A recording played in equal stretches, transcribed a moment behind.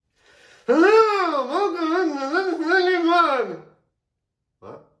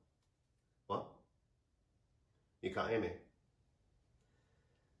can't hear me.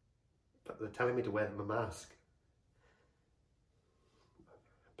 But they're telling me to wear my mask.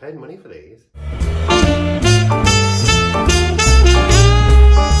 I paid money for these.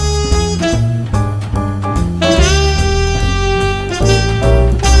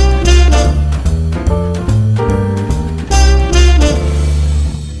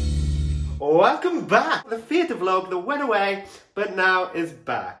 Welcome back! The theatre vlog that went away, but now is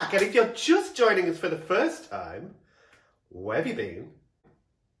back. And if you're just joining us for the first time, where have you been?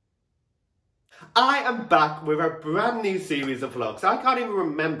 I am back with a brand new series of vlogs. I can't even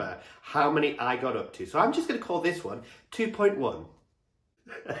remember how many I got up to, so I'm just going to call this one 2.1.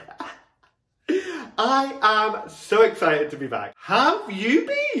 I am so excited to be back. How have you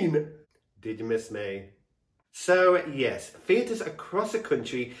been? Did you miss me? So yes, theatres across the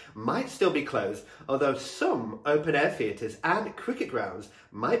country might still be closed, although some open air theatres and cricket grounds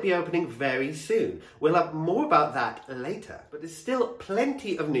might be opening very soon. We'll have more about that later, but there's still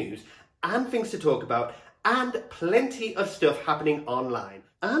plenty of news and things to talk about and plenty of stuff happening online.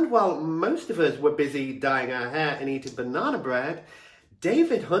 And while most of us were busy dyeing our hair and eating banana bread,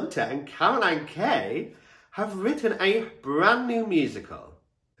 David Hunter and Caroline Kay have written a brand new musical.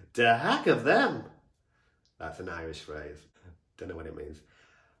 The heck of them! That's an Irish phrase. Don't know what it means.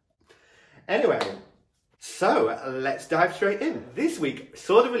 Anyway, so let's dive straight in. This week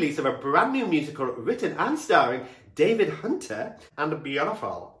saw the release of a brand new musical written and starring David Hunter and the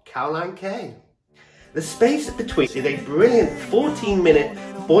beautiful Caroline Kay. The Space Between is a brilliant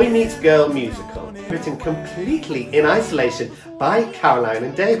 14-minute boy meets girl musical written completely in isolation by Caroline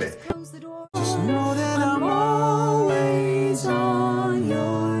and David. Just know that I'm always on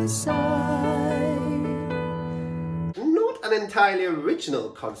your side. Not an entirely original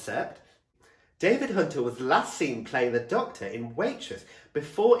concept. David Hunter was last seen playing the Doctor in Waitress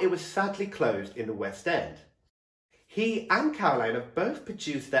before it was sadly closed in the West End. He and Caroline have both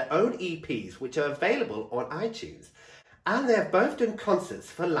produced their own EPs which are available on iTunes, and they have both done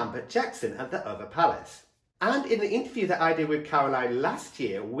concerts for Lambert Jackson at the Other Palace. And in the interview that I did with Caroline last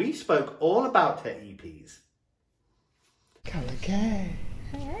year, we spoke all about her EPs. Caroline Kay.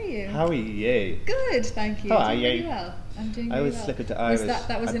 How are you? How are you? Good, thank you. How are you? Really well. I'm doing I really always well. slip into Irish.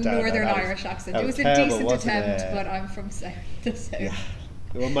 That was a Northern Irish accent. It was a terrible, decent wasn't attempt, it? but I'm from South. The South. Yeah.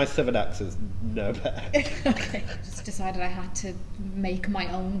 Well, my Southern accent's no better. Okay. I just decided I had to make my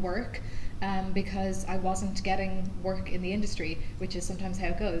own work because I wasn't getting work in the industry, which is sometimes how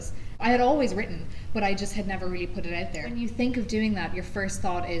it goes. I had always written, but I just had never really put it out there. When you think of doing that, your first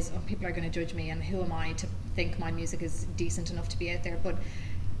thought is, oh, people are going to judge me, and who am I to think my music is decent enough to be out there? But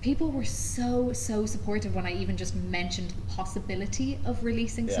people were so supportive when I even just mentioned the possibility of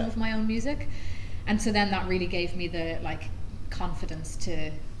releasing some of my own music, and so then that really gave me the confidence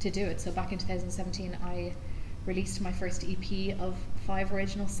to do it. So back in 2017 I released my first EP of 5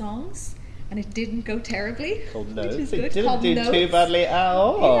 original songs, and it didn't go terribly. Called Which Notes. is It good. didn't Called do Notes. too badly at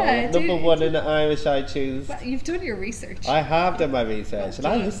all. Yeah, Number 1 in the Irish iTunes. But you've done your research. I have done my research and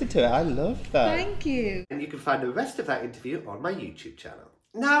I listened to it. I love that. Thank you. And you can find the rest of that interview on my YouTube channel.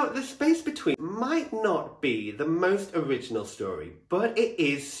 Now, The Space Between might not be the most original story, but it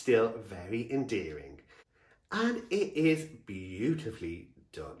is still very endearing. And it is beautifully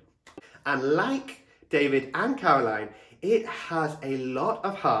done. And like David and Caroline, it has a lot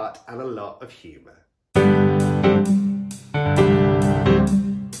of heart and a lot of humour.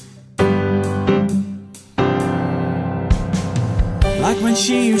 Like when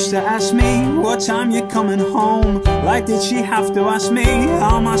she used to ask me, what time you coming home? Like did she have to ask me,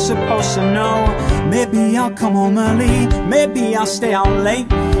 how am I supposed to know? Maybe I'll come home early, maybe I'll stay out late.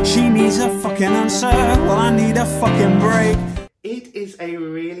 She needs a fucking answer, well I need a fucking break. It is a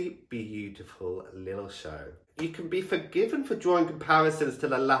really beautiful little show. You can be forgiven for drawing comparisons to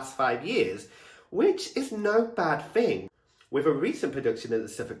the last 5 years, which is no bad thing. With a recent production at the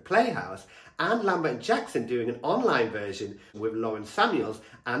Suffolk Playhouse and Lambert Jackson doing an online version with Lauren Samuels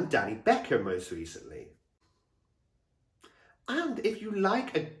and Danny Becker most recently. And if you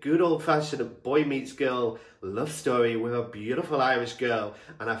like a good old-fashioned boy meets girl love story with a beautiful Irish girl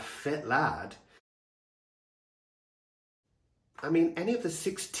and a fit lad, I mean, any of the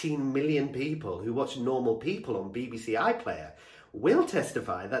 16 million people who watch Normal People on BBC iPlayer will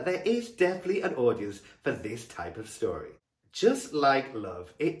testify that there is definitely an audience for this type of story. Just like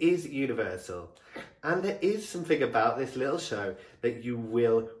love, it is universal, and there is something about this little show that you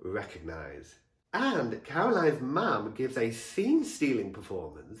will recognise. And Caroline's mum gives a scene-stealing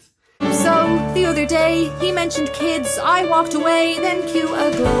performance. So, the other day, he mentioned kids, I walked away, then cue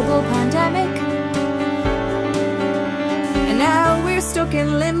a global pandemic. And now we're stuck stuck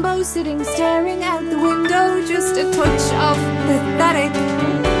in limbo, sitting staring out the window, just a touch of pathetic.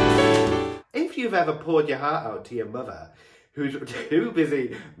 If you've ever poured your heart out to your mother, who's too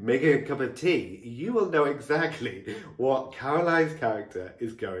busy making a cup of tea, you will know exactly what Caroline's character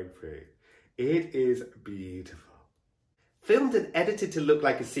is going through. It is beautiful. Filmed and edited to look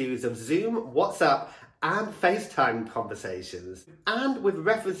like a series of Zoom, WhatsApp and FaceTime conversations, and with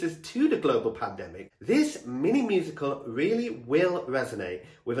references to the global pandemic, this mini musical really will resonate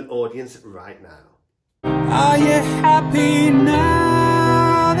with an audience right now. Are you happy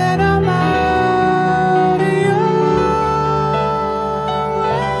now that I'm out of your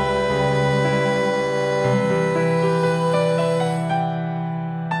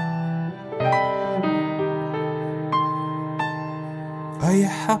way? Are you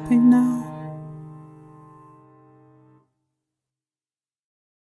happy now?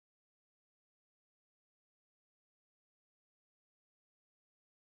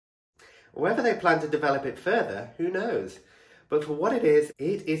 Whether they plan to develop it further, who knows? But for what it is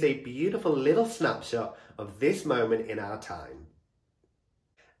a beautiful little snapshot of this moment in our time.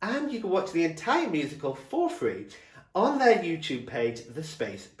 And you can watch the entire musical for free on their YouTube page, The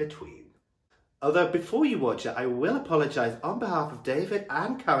Space Between. Although before you watch it, I will apologise on behalf of David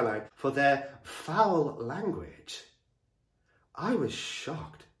and Caroline for their foul language. I was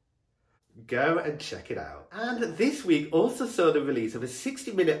shocked. Go and check it out. And this week also saw the release of a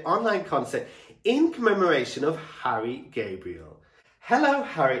 60-minute online concert in commemoration of Harry Gabriel. Hello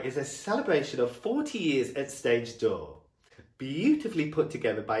Harry is a celebration of 40 years at Stage Door. Beautifully put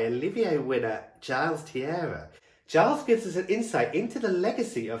together by Olivier winner Giles Tierra. Giles gives us an insight into the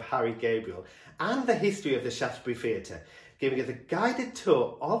legacy of Harry Gabriel and the history of the Shaftesbury Theatre, giving us a guided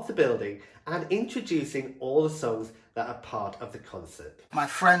tour of the building and introducing all the songs that are part of the concert. My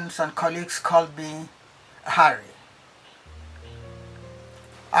friends and colleagues called me Harry.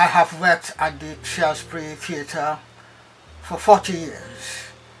 I have worked at the Shaftesbury Theatre for 40 years.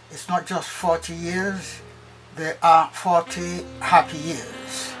 It's not just 40 years, there are 40 happy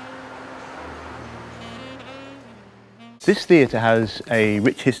years. This theatre has a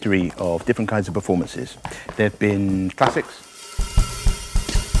rich history of different kinds of performances. There have been classics,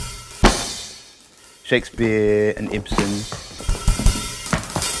 Shakespeare and Ibsen.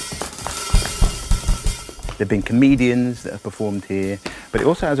 There have been comedians that have performed here, but it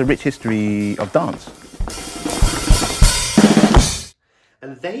also has a rich history of dance.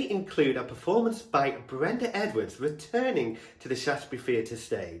 And they include a performance by Brenda Edwards returning to the Shaftesbury Theatre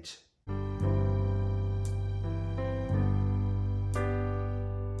stage.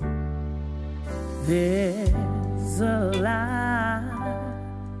 There's a light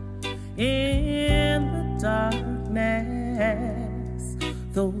in the darkness,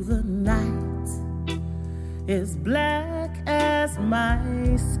 though the night is black as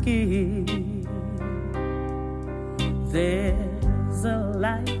my skin. There's a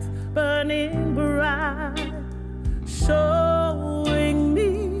light burning bright, showing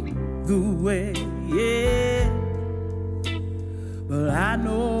me the way, yeah. But I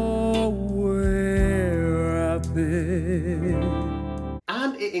know where I've been.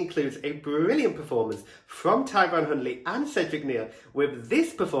 And it includes a brilliant performance from Tyrone Huntley and Cedric Neal with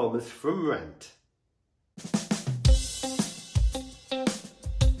this performance from Rent.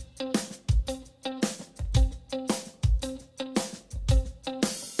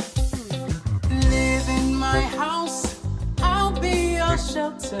 Live in my house, I'll be your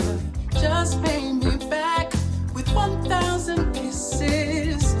shelter. Just pay me back with 1,000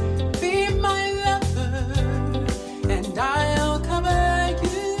 kisses. Be my lover, and I'll cover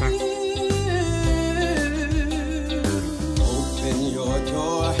you. Open your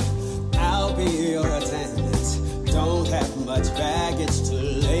door, I'll be your attendant. Don't have much baggage to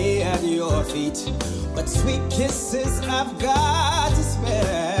lay at your feet, but sweet kisses I've got to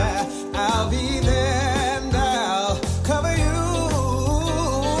spare. I'll be there and I'll cover you.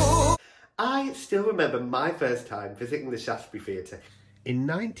 I still remember my first time visiting the Shaftesbury Theatre in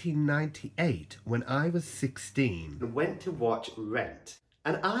 1998 when I was 16 and went to watch Rent.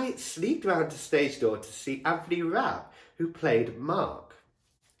 And I sneaked around to Stage Door to see Anthony Rapp, who played Mark.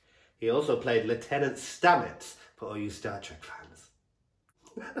 He also played Lieutenant Stamets for all you Star Trek fans.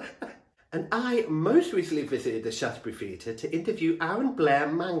 And I most recently visited the Shaftesbury Theatre to interview Aaron Blair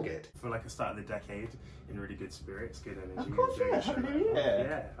Mangett. I feel like I started the decade in really good spirits, good energy. Of course, yeah. Happy New Year.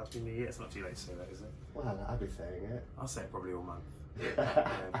 Yeah, Happy New Year. It's not too late to say that, is it? Well, I'll be saying it. I'll say it probably all month. Yeah,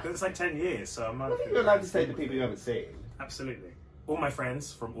 because it's like 10 years, so I'm I think you're allowed to say to people you haven't seen. Absolutely. all my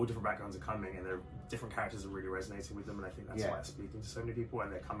friends from all different backgrounds are coming, and different characters are really resonating with them, and I think that's why it's speaking to so many people,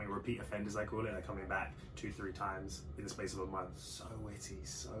 and they're coming repeat offenders, I call it. They're coming back 2-3 times in the space of a month. So witty,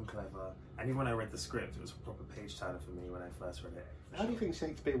 so clever, and even when I read the script, it was a proper page turner for me when I first read it. How do you think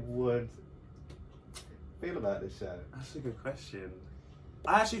Shakespeare would feel about this show? That's a good question.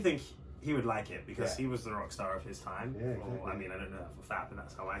 I actually think he would like it because he was the rock star of his time. Yeah, exactly. I mean, I don't know that for a fact, but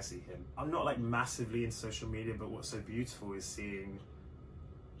that's how I see him. I'm not like massively in social media, but what's so beautiful is seeing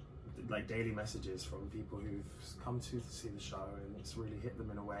like daily messages from people who've come to see the show, and it's really hit them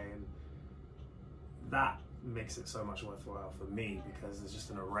in a way, and that makes it so much worthwhile for me, because there's just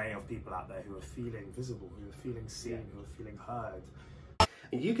an array of people out there who are feeling visible, who are feeling seen, who are feeling heard.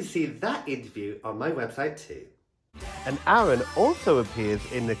 And you can see that interview on my website too. And Aaron also appears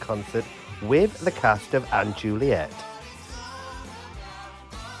in the concert with the cast of & Juliet.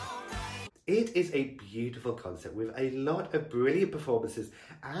 It is a beautiful concert with a lot of brilliant performances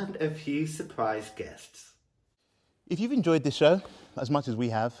and a few surprise guests. If you've enjoyed this show as much as we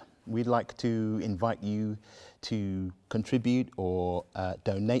have, we'd like to invite you to contribute or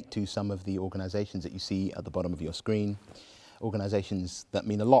donate to some of the organisations that you see at the bottom of your screen. Organisations that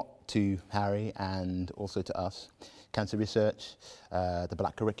mean a lot to Harry and also to us. Cancer Research, the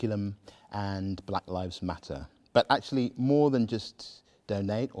Black Curriculum and Black Lives Matter. But actually, more than just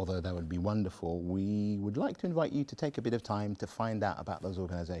donate, although that would be wonderful, we would like to invite you to take a bit of time to find out about those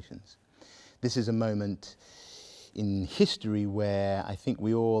organisations. This is a moment in history where I think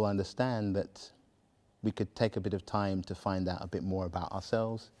we all understand that we could take a bit of time to find out a bit more about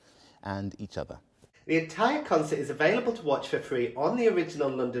ourselves and each other. The entire concert is available to watch for free on the Original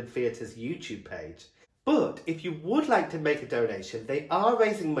London Theatre's YouTube page. But if you would like to make a donation, they are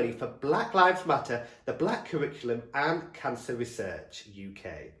raising money for Black Lives Matter, the Black Curriculum and Cancer Research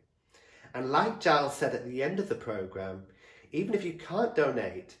UK. And like Giles said at the end of the programme, even if you can't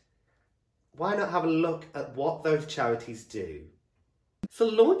donate, why not have a look at what those charities do? So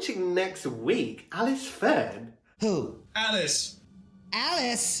launching next week, Alice Fern. Who? Alice.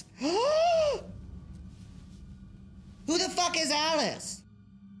 Alice? Who the fuck is Alice?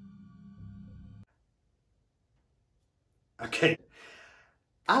 Okay.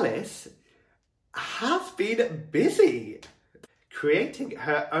 Alice has been busy creating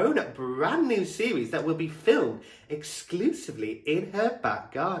her own brand new series that will be filmed exclusively in her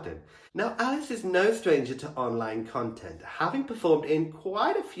back garden. Now, Alice is no stranger to online content, having performed in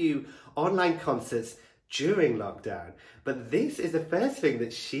quite a few online concerts during lockdown. But this is the first thing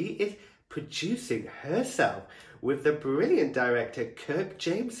that she is producing herself with the brilliant director Kirk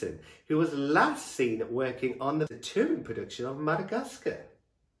Jameson, who was last seen working on the touring production of Madagascar.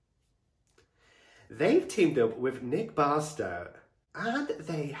 They've teamed up with Nick Barstow, and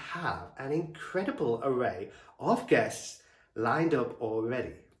they have an incredible array of guests lined up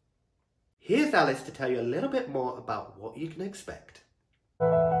already. Here's Alice to tell you a little bit more about what you can expect.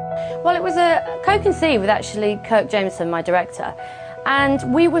 Well, it was a co-conceived with actually Kirk Jameson, my director,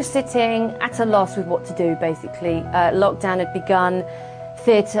 and we were sitting at a loss with what to do, basically. Lockdown had begun,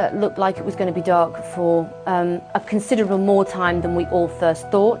 theatre looked like it was going to be dark for a considerable more time than we all first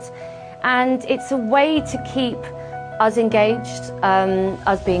thought, and it's a way to keep us engaged,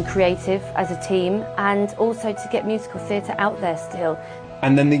 us being creative as a team, and also to get musical theatre out there still.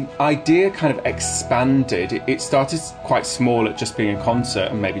 And then the idea kind of expanded. It started quite small at just being a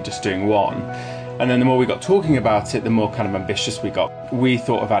concert and maybe just doing one. And then the more we got talking about it, the more kind of ambitious we got. We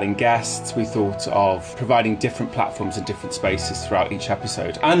thought of adding guests, we thought of providing different platforms and different spaces throughout each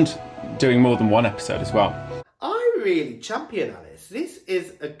episode, and doing more than one episode as well. I really champion Alice. This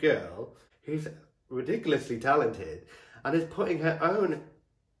is a girl who's ridiculously talented and is putting her own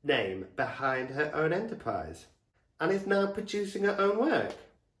name behind her own enterprise and is now producing her own work.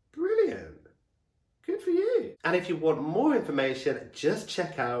 Brilliant. Good for you. And if you want more information, just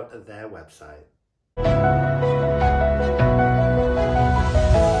check out their website.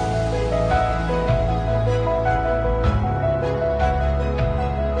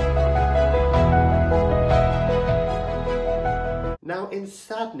 Now, in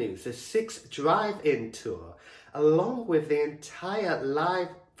sad news, the 6th Drive-In tour, along with the entire Live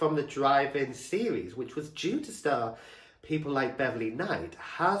from the Drive-In series, which was due to star people like Beverly Knight,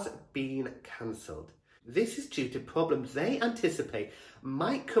 has been cancelled. This is due to problems they anticipate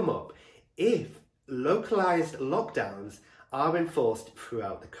might come up if localised lockdowns are enforced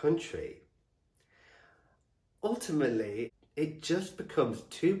throughout the country. Ultimately, it just becomes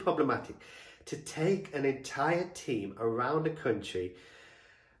too problematic to take an entire team around the country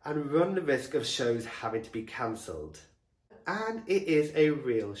and run the risk of shows having to be cancelled. And it is a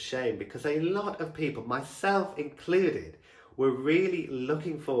real shame because a lot of people, myself included, were really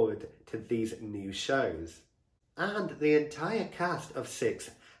looking forward to these new shows. And the entire cast of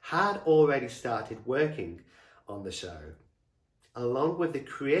 6 had already started working on the show, along with the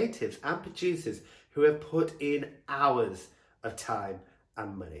creatives and producers who have put in hours of time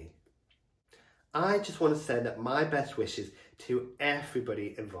and money. I just want to send my best wishes to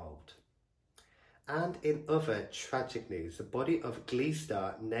everybody involved. And in other tragic news, the body of Glee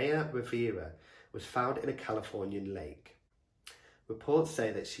star Naya Rivera was found in a Californian lake. Reports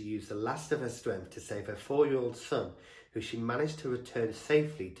say that she used the last of her strength to save her 4-year-old son, who she managed to return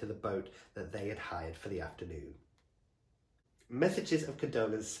safely to the boat that they had hired for the afternoon. Messages of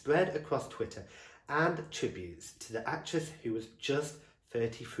condolence spread across Twitter and tributes to the actress who was just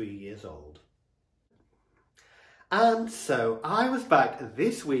 33 years old. And so I was back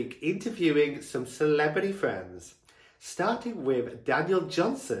this week interviewing some celebrity friends, starting with Daniel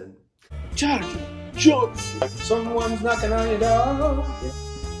Johnson. Daniel Johnson! Someone's knocking on your door.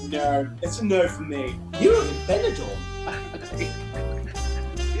 No, it's a no from me. You're in Benidorm.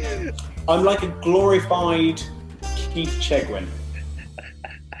 I'm like a glorified Keith Chegwin.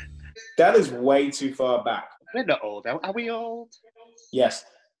 That is way too far back. We're not old. Are we old? Yes.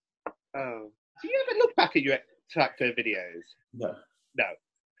 Oh. Do you ever look back at your tractor videos? No. No.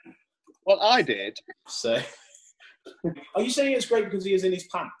 Well, I did. So, are you saying it's great because he is in his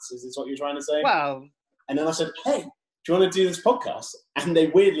pants? Is this what you're trying to say? Well. And then I said, hey, do you want to do this podcast? And they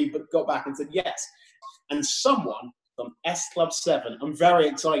weirdly got back and said yes. And someone from S Club 7, I'm very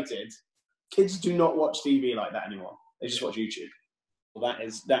excited. Kids do not watch TV like that anymore. They just watch YouTube. Well,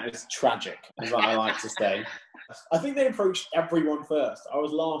 that is tragic, is what I like to say. I think they approached everyone first. I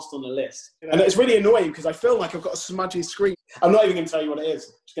was last on the list. And it's really annoying because I feel like I've got a smudgy screen. I'm not even going to tell you what it is.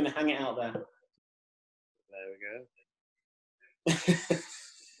 I'm just going to hang it out there. There we go.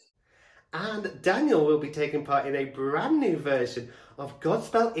 And Daniel will be taking part in a brand new version of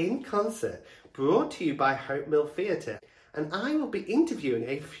Godspell in Concert, brought to you by Hope Mill Theatre. And I will be interviewing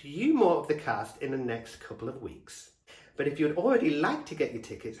a few more of the cast in the next couple of weeks. But if you'd already like to get your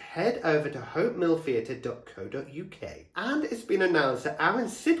tickets, head over to hopemilltheatre.co.uk. And it's been announced that Aaron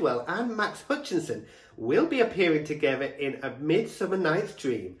Sidwell and Max Hutchinson will be appearing together in A Midsummer Night's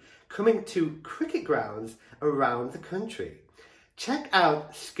Dream, coming to cricket grounds around the country. Check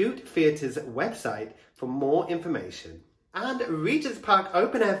out Scoot Theatre's website for more information. And Regent's Park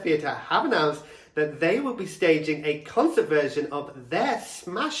Open Air Theatre have announced that they will be staging a concert version of their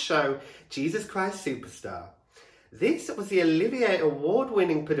smash show, Jesus Christ Superstar. This was the Olivier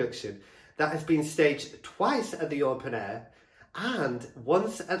Award-winning production that has been staged twice at the Open Air and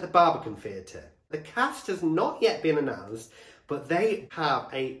once at the Barbican Theatre. The cast has not yet been announced, but they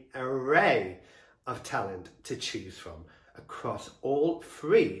have an array of talent to choose from across all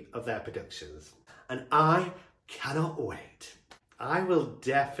 3 of their productions. And I cannot wait. I will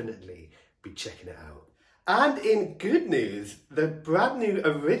definitely be checking it out. And in good news, the brand new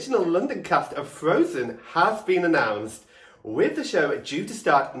original London cast of Frozen has been announced, with the show due to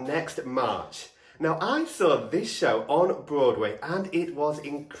start next March. Now, I saw this show on Broadway and it was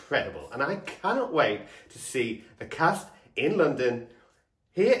incredible, and I cannot wait to see the cast in London.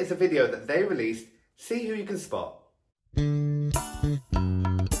 Here is a video that they released. See who you can spot.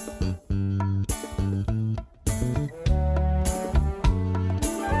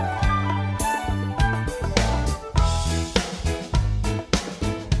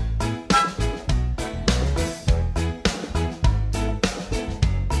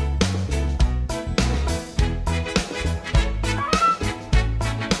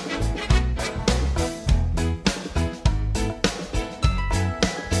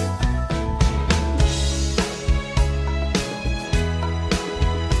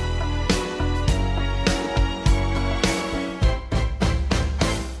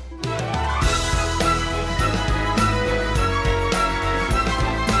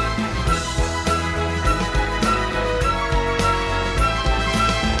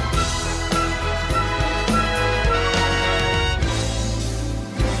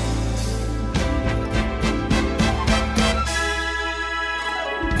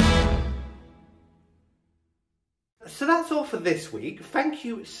 So that's all for this week. Thank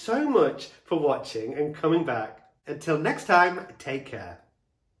you so much for watching and coming back. Until next time, take care.